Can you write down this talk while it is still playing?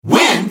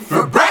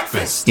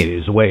West. It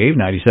is Wave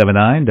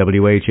 97.9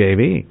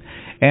 WHAV.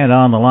 And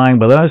on the line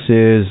with us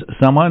is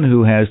someone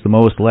who has the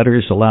most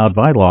letters allowed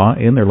by law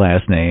in their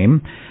last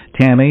name,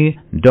 Tammy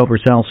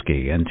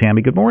Dobrzelski. And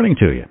Tammy, good morning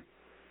to you.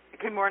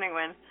 Good morning,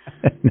 Wynn.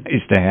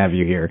 Nice to have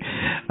you here.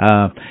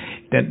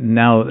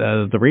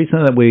 The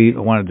reason that we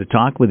wanted to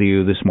talk with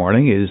you this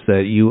morning is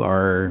that you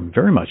are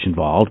very much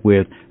involved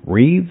with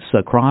Wreaths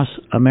Across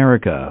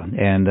America.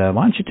 And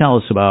why don't you tell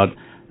us about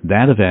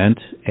that event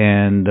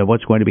and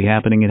what's going to be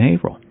happening in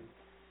Haverhill?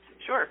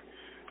 Sure.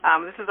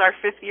 This is our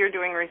fifth year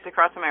doing Wreaths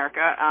Across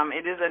America.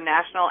 It is a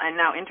national and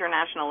now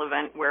international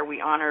event where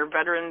we honor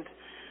veterans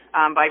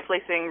by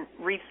placing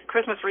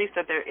Christmas wreaths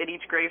at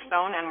each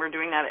gravestone, and we're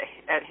doing that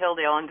at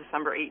Hilldale on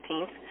December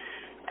 18th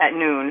at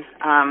noon.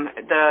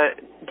 The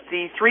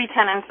three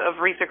tenets of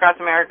Wreaths Across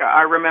America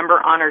are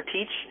remember, honor,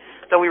 teach.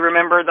 So we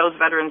remember those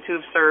veterans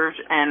who've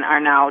served and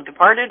are now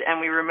departed, and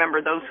we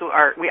honor those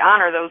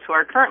who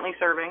are currently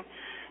serving,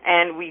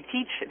 and we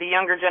teach the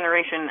younger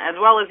generation, as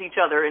well as each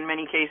other in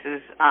many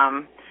cases,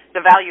 the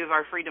value of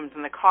our freedoms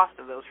and the cost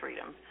of those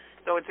freedoms.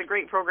 So it's a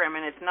great program,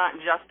 and it's not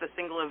just a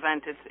single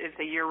event. It's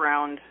a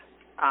year-round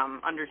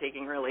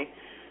undertaking, really.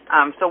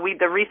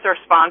 The wreaths are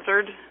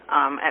sponsored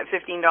at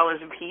 $15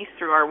 a piece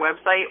through our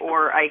website,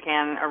 or I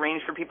can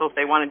arrange for people if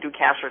they want to do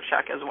cash or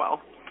check as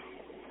well.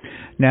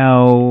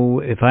 Now,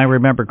 if I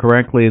remember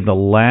correctly, the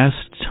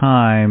last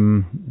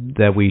time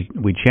that we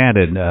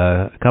chatted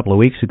a couple of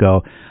weeks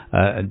ago,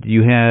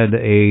 you had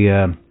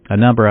a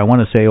number, I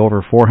want to say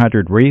over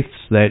 400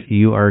 wreaths that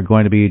you are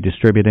going to be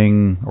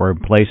distributing or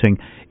placing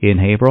in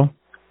Haverhill?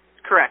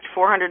 Correct.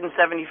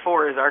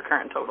 474 is our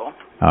current total.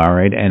 All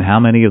right. And how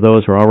many of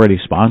those are already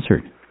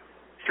sponsored?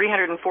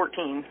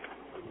 314.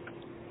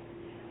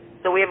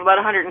 So we have about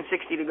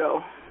 160 to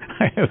go.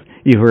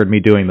 You heard me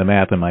doing the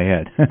math in my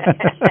head.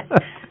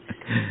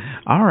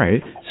 All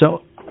right.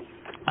 So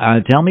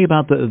tell me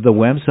about the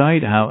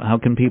website. How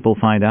can people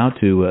find out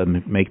to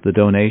make the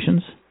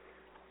donations?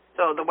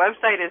 So the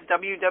website is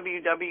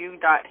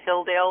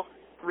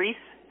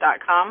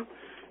www.hilldalewreaths.com,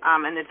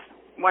 and it's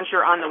once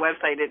you're on the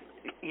website,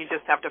 you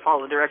just have to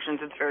follow the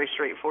directions. It's very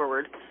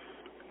straightforward.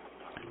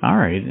 All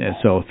right.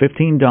 So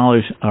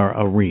 $15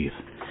 a wreath.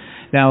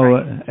 Now,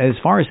 right. As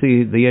far as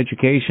the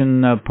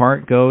education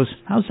part goes,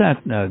 how's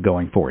that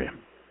going for you?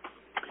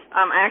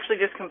 I actually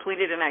just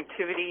completed an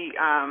activity.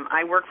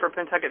 I work for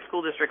Pentucket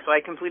School District, so I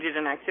completed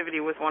an activity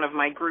with one of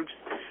my groups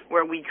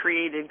where we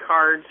created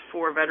cards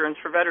for Veterans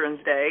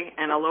Day,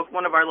 and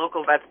one of our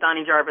local vets,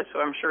 Donnie Jarvis,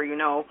 who I'm sure you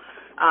know,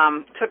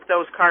 took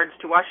those cards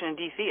to Washington,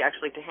 D.C.,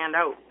 actually, to hand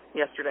out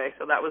yesterday.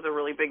 So that was a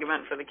really big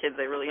event for the kids.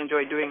 They really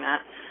enjoyed doing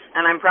that.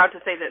 And I'm proud to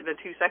say that the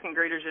two second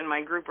graders in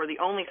my group were the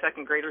only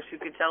second graders who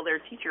could tell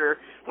their teacher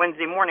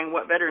Wednesday morning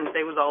what Veterans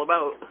Day was all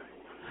about.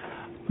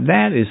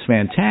 That is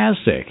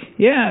fantastic.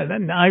 Yeah,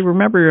 I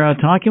remember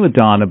talking with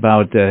Don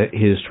about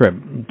his trip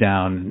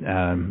down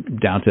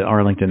to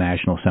Arlington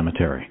National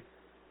Cemetery.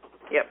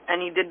 Yep,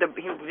 and he did a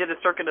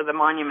circuit of the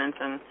monuments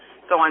and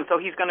so on. So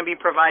he's going to be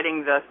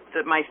providing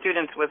my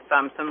students with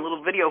some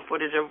little video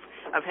footage of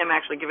him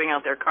actually giving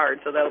out their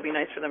cards. So that'll be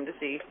nice for them to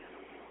see.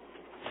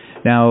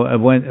 Now,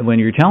 when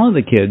you're telling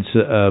the kids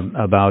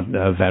about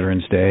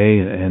Veterans Day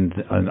and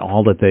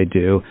all that they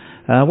do,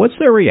 what's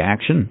their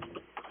reaction?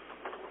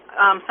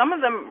 Some of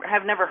them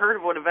have never heard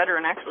of what a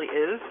veteran actually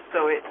is,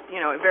 so it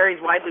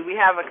varies widely. We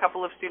have a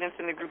couple of students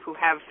in the group who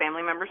have family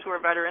members who are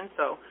veterans,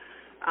 so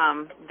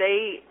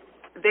they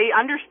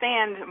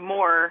understand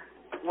more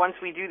once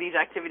we do these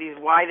activities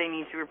why they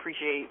need to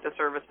appreciate the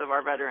service of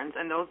our veterans,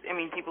 and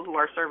people who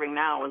are serving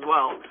now as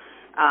well.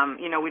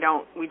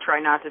 We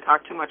try not to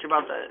talk too much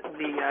about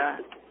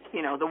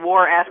the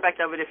war aspect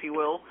of it, if you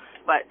will,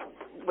 but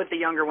with the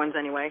younger ones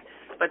anyway.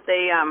 But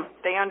they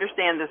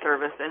understand the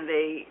service, and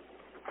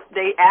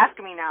they ask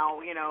me now,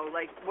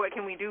 what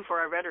can we do for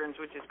our veterans,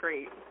 which is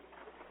great.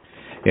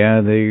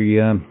 Yeah,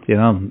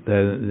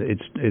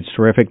 it's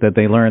terrific that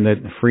they learn that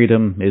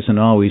freedom isn't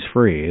always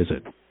free, is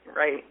it?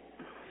 Right.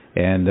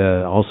 And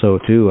also,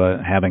 too,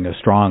 having a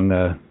strong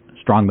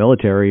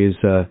military is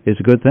a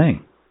good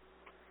thing.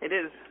 It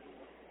is.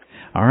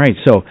 All right,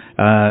 so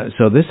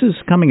this is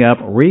coming up,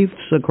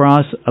 Wreaths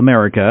Across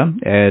America.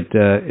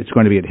 It's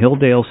going to be at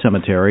Hilldale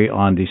Cemetery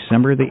on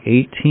December the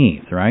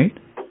 18th, right?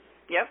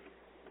 Yep.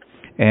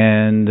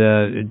 And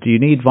do you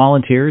need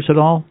volunteers at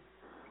all?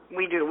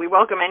 We do. We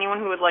welcome anyone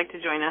who would like to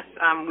join us.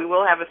 We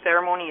will have a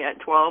ceremony at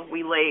 12.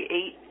 We lay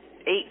eight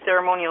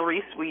ceremonial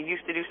wreaths. We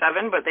used to do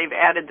 7, but they've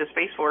added the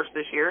Space Force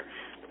this year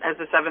as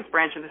the 7th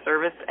branch of the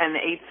service, and the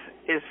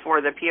 8th is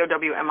for the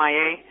POW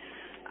MIA.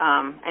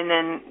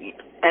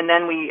 And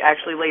then we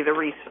actually lay the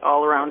wreaths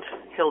all around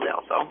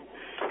Hilldale. So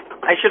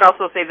I should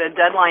also say the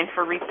deadline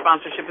for wreath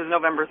sponsorship is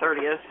November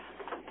 30th.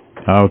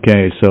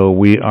 Okay, so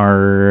we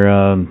are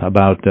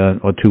about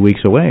 2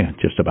 weeks away,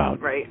 just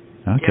about. Right.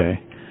 Okay.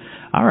 Yep.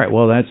 All right.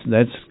 Well,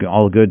 that's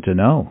all good to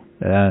know.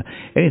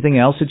 Anything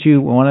else that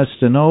you want us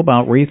to know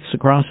about Wreaths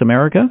Across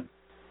America?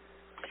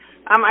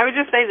 I would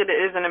just say that it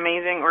is an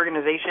amazing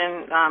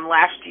organization.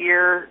 Last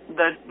year,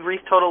 the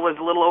wreath total was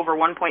a little over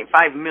 1.5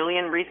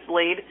 million wreaths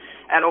laid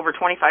at over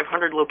 2,500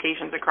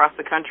 locations across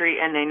the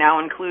country, and they now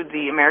include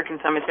the American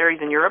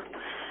cemeteries in Europe.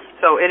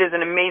 So it is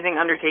an amazing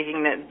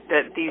undertaking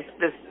that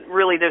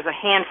there's a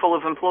handful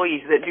of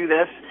employees that do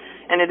this,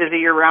 and it is a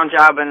year-round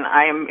job, and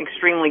I am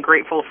extremely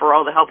grateful for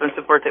all the help and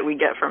support that we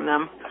get from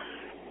them.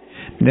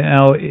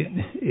 Now,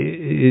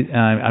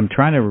 I'm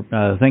trying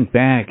to think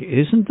back.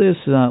 Isn't this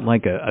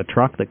like a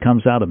truck that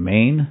comes out of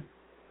Maine?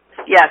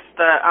 Yes,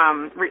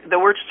 the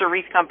Worcester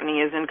Wreath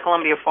Company is in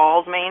Columbia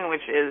Falls, Maine,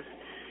 which is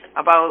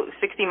about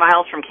 60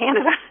 miles from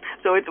Canada,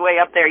 so it's way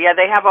up there. Yeah,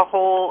 they have a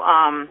whole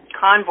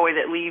convoy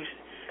that leaves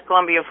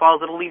Columbia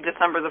Falls. It'll leave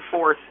December the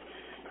 4th,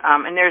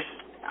 and there's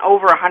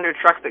over 100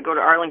 trucks that go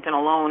to Arlington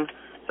alone,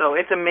 so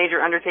it's a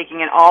major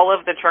undertaking, and all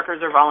of the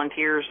truckers are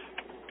volunteers.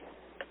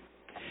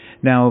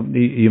 Now,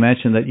 you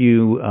mentioned that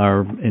you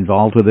are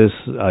involved with this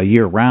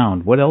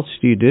year-round. What else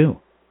do you do?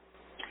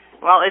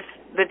 Well, it's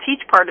the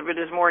teach part of it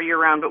is more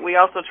year-round, but we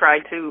also try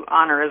to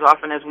honor as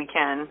often as we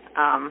can.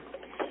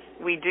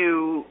 We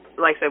do,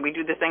 like I said, we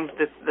do the things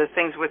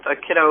with the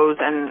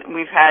kiddos, and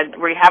we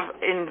have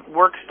in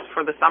works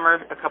for the summer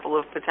a couple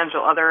of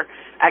potential other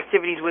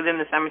activities within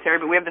the cemetery.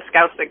 But we have the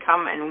scouts that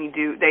come, and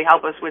they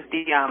help us with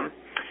the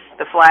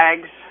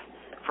flags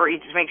for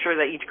each, to make sure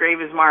that each grave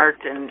is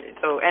marked, and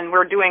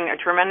we're doing a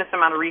tremendous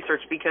amount of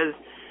research because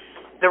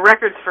the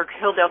records for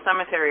Hilldale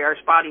Cemetery are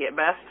spotty at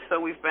best. So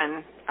we've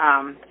been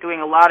doing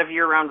a lot of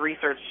year-round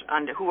research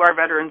on who our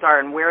veterans are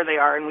and where they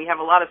are, and we have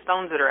a lot of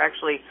stones that are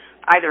actually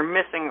either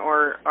missing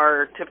or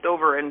are tipped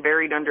over and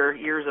buried under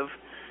years of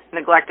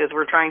neglect as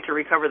we're trying to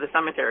recover the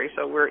cemetery.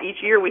 So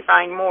each year we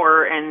find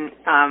more, and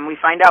we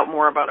find out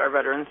more about our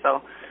veterans.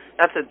 So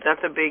that's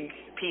a big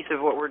piece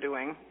of what we're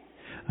doing.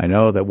 I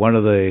know that one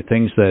of the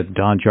things that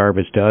Don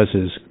Jarvis does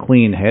is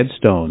clean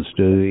headstones.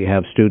 Do you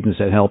have students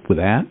that help with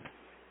that?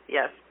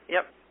 Yes.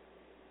 Yep.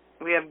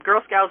 We have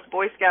Girl Scouts,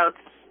 Boy Scouts,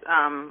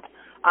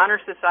 Honor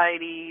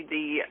Society,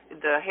 the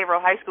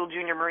Haverhill High School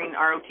Junior Marine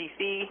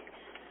ROTC.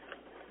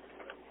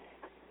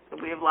 So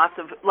we have lots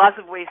of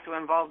ways to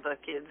involve the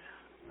kids.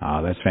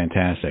 Oh, that's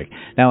fantastic.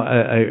 Now,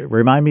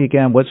 remind me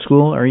again, what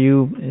school are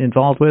you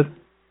involved with?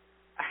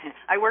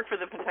 I work for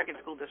the Pentucket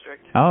School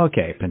District. Oh,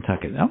 okay,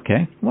 Pentucket.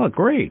 Okay, well,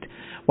 great.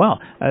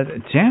 Well,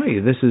 Tammy,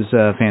 this is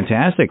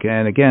fantastic.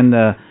 And again,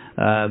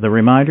 the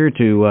reminder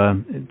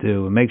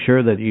to make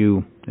sure that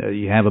you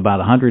have about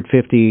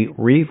 150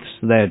 wreaths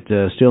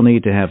that still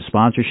need to have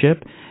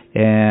sponsorship.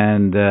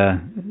 And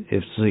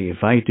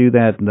if I do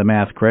the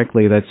math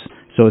correctly,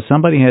 so if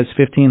somebody has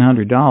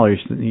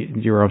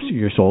 $1,500,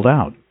 you're sold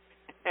out.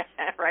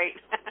 Right.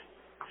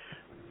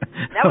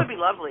 That would be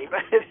lovely,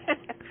 but.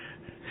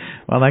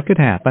 Well, that could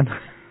happen.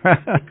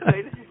 It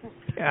could.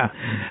 Yeah,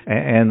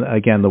 and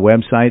again, the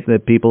website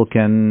that people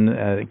can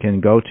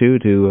go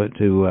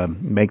to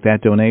make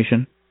that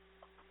donation.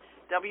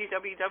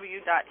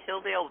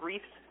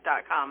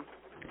 www.hilldailewreaths.com.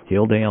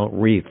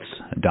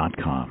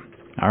 Hilldailewreaths.com.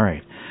 All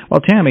right.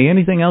 Well, Tammy,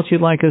 anything else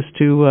you'd like us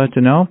to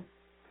know?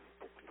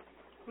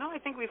 No, I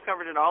think we've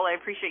covered it all. I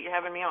appreciate you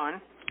having me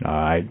on. All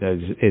right,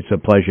 it's a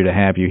pleasure to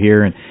have you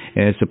here, and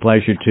it's a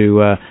pleasure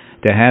to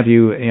have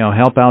you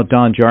help out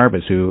Don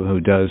Jarvis,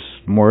 who does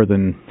more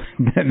than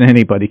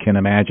anybody can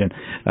imagine.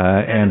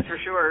 And for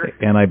sure.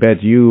 And I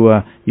bet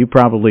you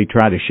probably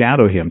try to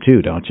shadow him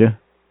too, don't you?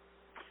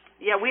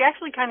 Yeah, we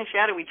actually kind of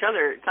shadow each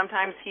other.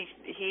 Sometimes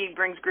he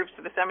brings groups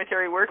to the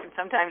cemetery work, and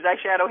sometimes I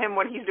shadow him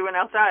what he's doing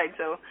outside.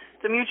 So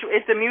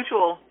it's a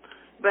mutual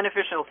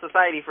beneficial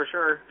society for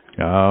sure.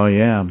 Oh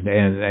yeah,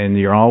 and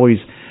you're always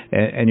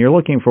and you're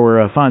looking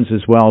for funds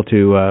as well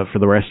for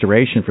the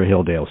restoration for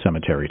Hilldale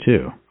Cemetery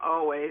too.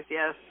 Always,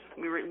 yes.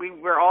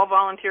 We're all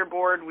volunteer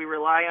board. We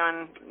rely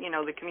on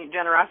the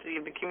generosity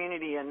of the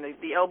community and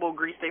the elbow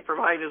grease they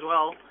provide as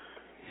well.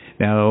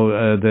 Now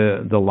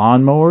the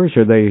lawnmowers,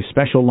 are they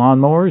special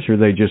lawnmowers, or are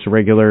they just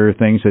regular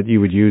things that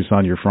you would use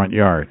on your front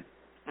yard?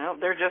 No,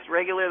 they're just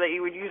regular that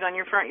you would use on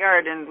your front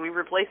yard, and we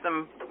replace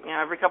them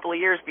every couple of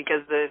years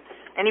because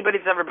anybody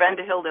that's ever been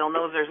to Hilldale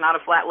knows there's not a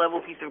flat level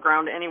piece of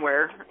ground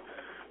anywhere.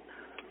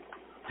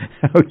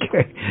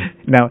 Okay.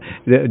 Now,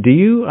 do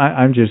you?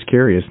 I'm just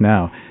curious.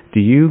 Now, do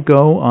you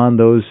go on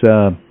those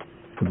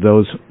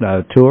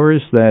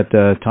tours that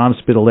Tom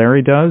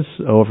Spitaleri does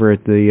over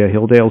at the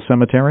Hilldale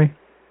Cemetery?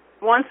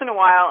 Once in a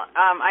while.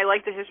 I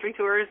like the history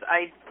tours.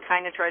 I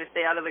kind of try to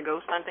stay out of the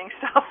ghost hunting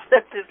stuff.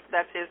 That's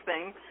his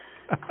thing.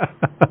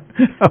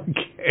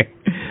 Okay.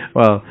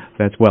 Well,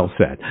 that's well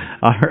said.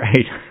 All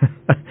right.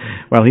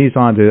 Well, he's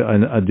on to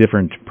a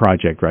different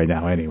project right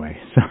now anyway.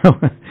 So,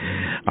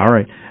 all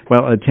right.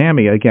 Well,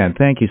 Tammy, again,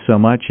 thank you so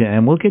much,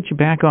 and we'll get you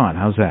back on.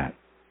 How's that?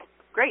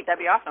 Great. That'd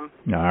be awesome.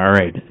 All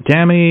right.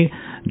 Tammy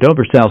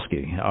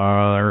Dobroselsky,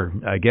 our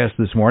guest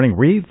this morning,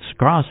 Wreaths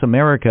Across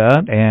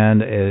America,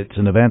 and it's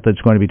an event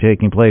that's going to be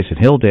taking place at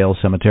Hilldale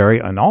Cemetery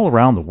and all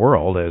around the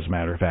world, as a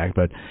matter of fact,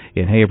 but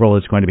in Haverhill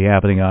it's going to be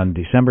happening on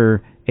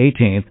December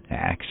 18th.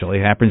 Actually,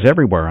 it happens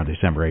everywhere on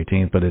December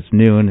 18th, but it's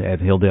noon at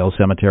Hilldale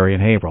Cemetery in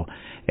Haverhill.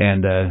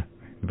 And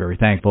very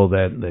thankful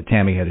that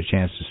Tammy had a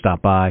chance to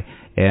stop by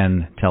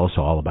and tell us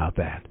all about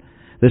that.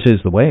 This is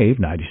The Wave,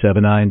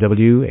 97.9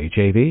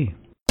 WHAV.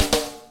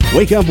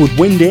 Wake up with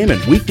Wayne Damon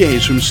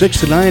weekdays from 6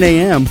 to 9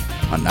 a.m.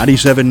 on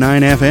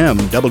 97.9 FM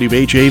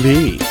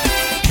WHAV.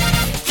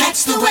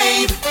 Catch the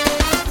wave,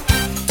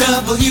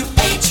 WHAV.